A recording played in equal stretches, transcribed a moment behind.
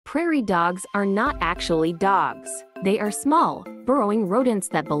Prairie dogs are not actually dogs. They are small, burrowing rodents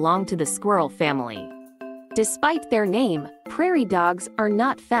that belong to the squirrel family. Despite their name, prairie dogs are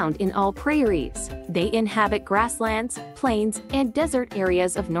not found in all prairies. They inhabit grasslands, plains, and desert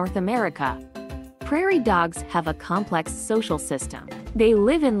areas of North America. Prairie dogs have a complex social system. They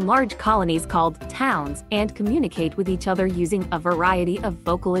live in large colonies called towns and communicate with each other using a variety of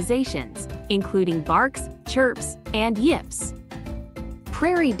vocalizations, including barks, chirps, and yips.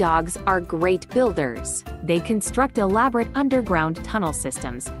 Prairie dogs are great builders. They construct elaborate underground tunnel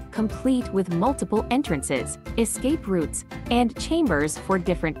systems, complete with multiple entrances, escape routes, and chambers for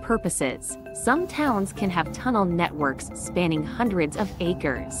different purposes. Some towns can have tunnel networks spanning hundreds of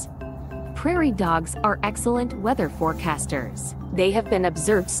acres. Prairie dogs are excellent weather forecasters. They have been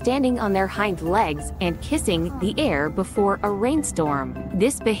observed standing on their hind legs and kissing the air before a rainstorm.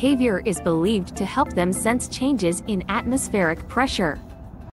 This behavior is believed to help them sense changes in atmospheric pressure.